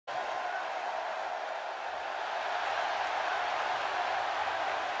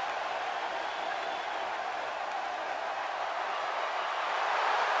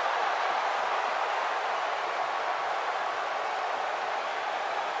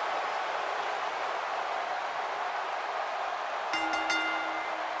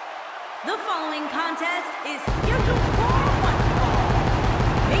The following contest is scheduled for one fall.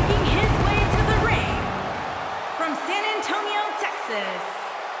 Making his way to the ring from San Antonio, Texas,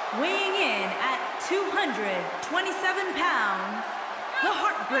 weighing in at 227 pounds, the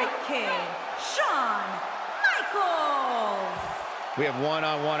Heartbreak Kid, Shawn Michaels. We have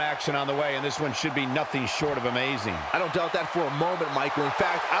one-on-one action on the way, and this one should be nothing short of amazing. I don't doubt that for a moment, Michael. In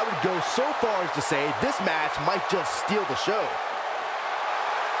fact, I would go so far as to say this match might just steal the show.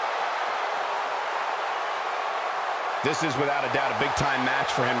 This is without a doubt a big-time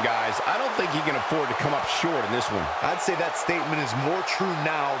match for him, guys. I don't think he can afford to come up short in this one. I'd say that statement is more true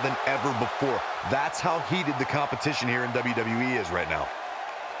now than ever before. That's how heated the competition here in WWE is right now.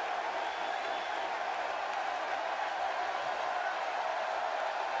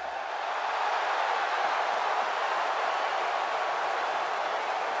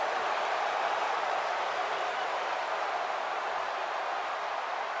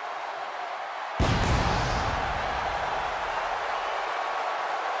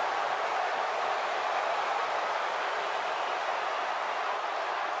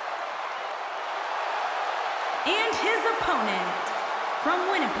 And his opponent, from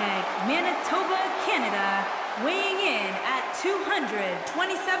Winnipeg, Manitoba, Canada, weighing in at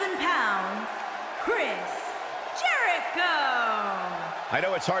 227 pounds, Chris Jericho. I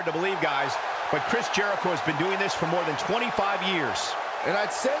know it's hard to believe, guys, but Chris Jericho has been doing this for more than 25 years. And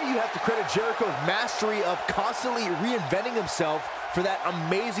I'd say you have to credit Jericho's mastery of constantly reinventing himself for that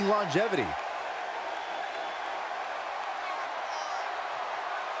amazing longevity.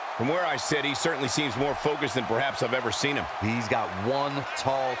 From where I sit, he certainly seems more focused than perhaps I've ever seen him. He's got one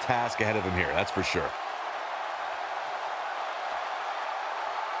tall task ahead of him here, that's for sure.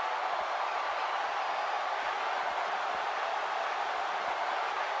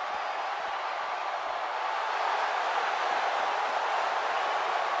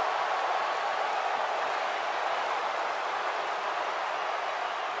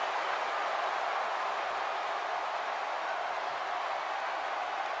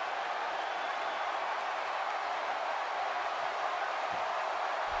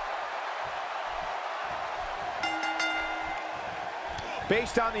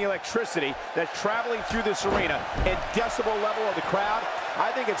 Based on the electricity that's traveling through this arena and decibel level of the crowd,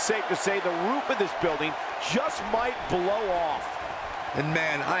 I think it's safe to say the roof of this building just might blow off. And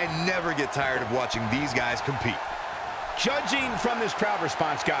man, I never get tired of watching these guys compete. Judging from this crowd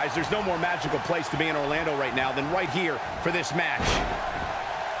response, guys, there's no more magical place to be in Orlando right now than right here for this match.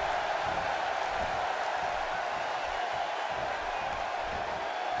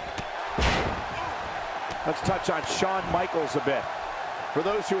 Let's touch on Shawn Michaels a bit. For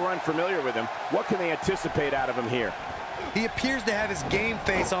those who are unfamiliar with him, what can they anticipate out of him here? He appears to have his game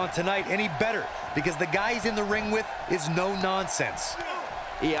face on tonight, and he better, because the guy he's in the ring with is no nonsense.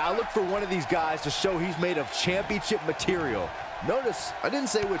 Yeah, I look for one of these guys to show he's made of championship material. Notice, I didn't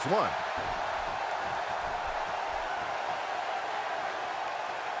say which one.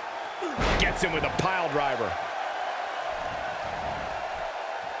 Gets him with a pile driver.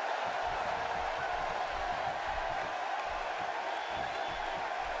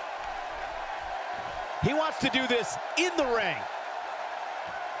 He wants to do this in the ring.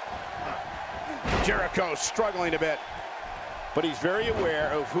 Jericho struggling a bit, but he's very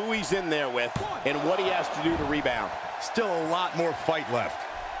aware of who he's in there with and what he has to do to rebound. Still a lot more fight left.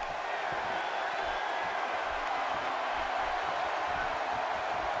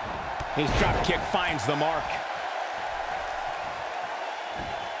 His drop kick finds the mark.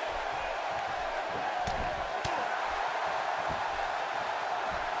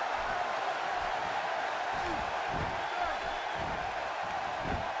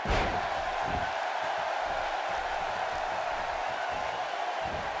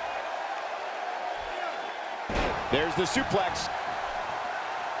 There's the suplex.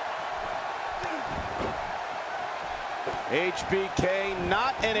 HBK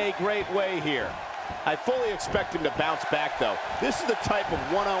not in a great way here. I fully expect him to bounce back, though. This is the type of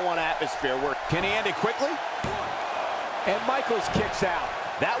one-on-one atmosphere where... Can he end it quickly? And Michaels kicks out.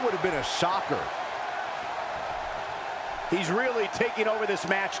 That would have been a shocker. He's really taking over this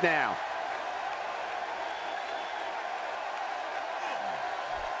match now.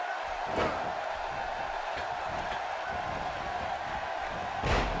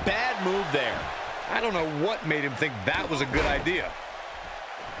 Bad move there. I don't know what made him think that was a good idea.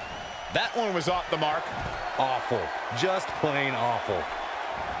 That one was off the mark. Awful. Just plain awful.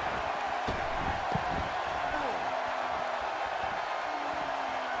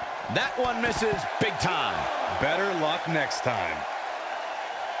 That one misses big time. Better luck next time.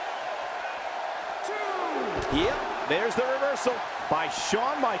 Yep, there's the reversal by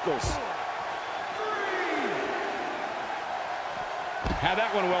Shawn Michaels. Had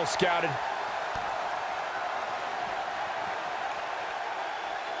that one well scouted.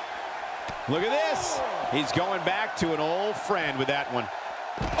 Look at this. He's going back to an old friend with that one.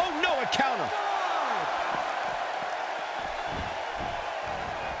 Oh, no, a counter.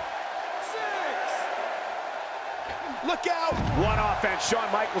 Look out. One offense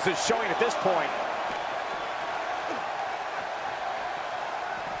Shawn Michaels is showing at this point.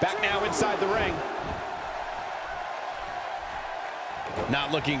 Back now inside the ring.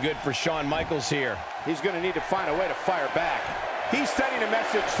 Not looking good for Shawn Michaels here. He's going to need to find a way to fire back. He's sending a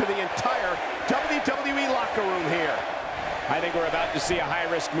message to the entire WWE locker room here. I think we're about to see a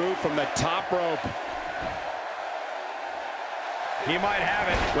high-risk move from the top rope. He might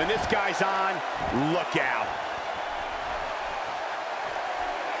have it. When this guy's on, look out.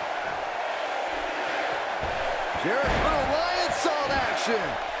 Jericho Lion Salt action.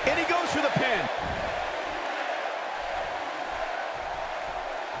 And he goes for the pin.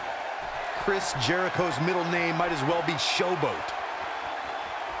 Chris Jericho's middle name might as well be Showboat.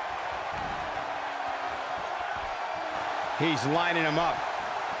 He's lining him up.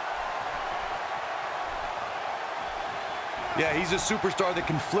 Yeah, he's a superstar that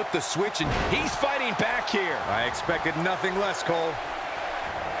can flip the switch, and He's fighting back here. I expected nothing less, Cole.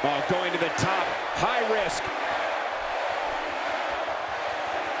 Oh, going to the top. High risk.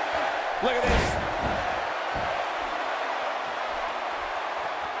 Look at this.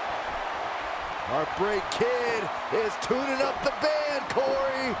 Heartbreak Kid is tuning up the band,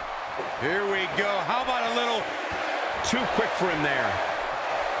 Corey. Here we go. How about a little... Too quick for him there.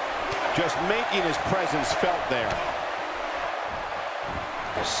 Just making his presence felt there.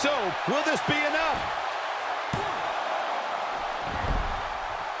 So, will this be enough?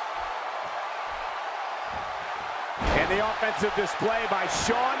 And the offensive display by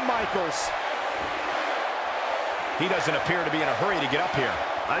Shawn Michaels. He doesn't appear to be in a hurry to get up here.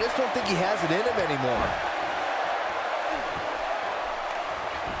 I just don't think he has it in him anymore.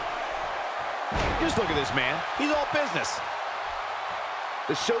 Just look at this man. He's all business.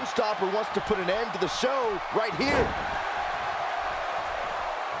 The showstopper wants to put an end to the show right here.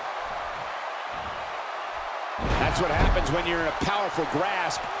 That's what happens when you're in a powerful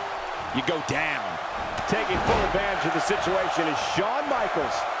grasp. You go down. Taking full advantage of the situation is Shawn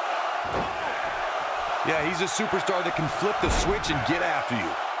Michaels. Yeah, he's a superstar that can flip the switch and get after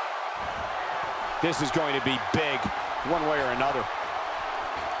you. This is going to be big, one way or another.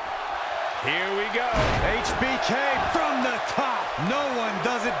 Here we go. HBK from the top. No one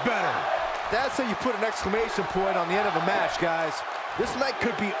does it better. That's how you put an exclamation point on the end of a match, guys. This night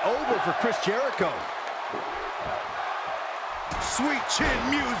could be over for Chris Jericho. Sweet chin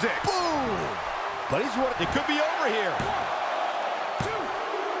music. Boom! But he's what It could be over here.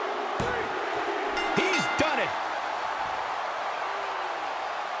 He's done it.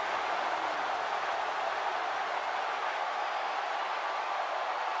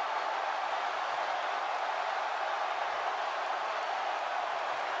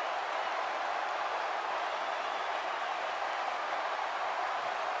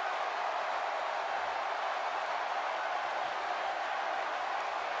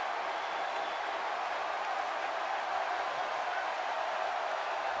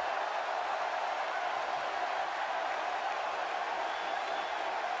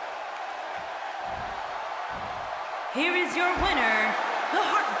 Here is your winner, the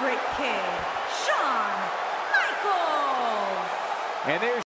Heartbreak Kid, Shawn Michaels. And there's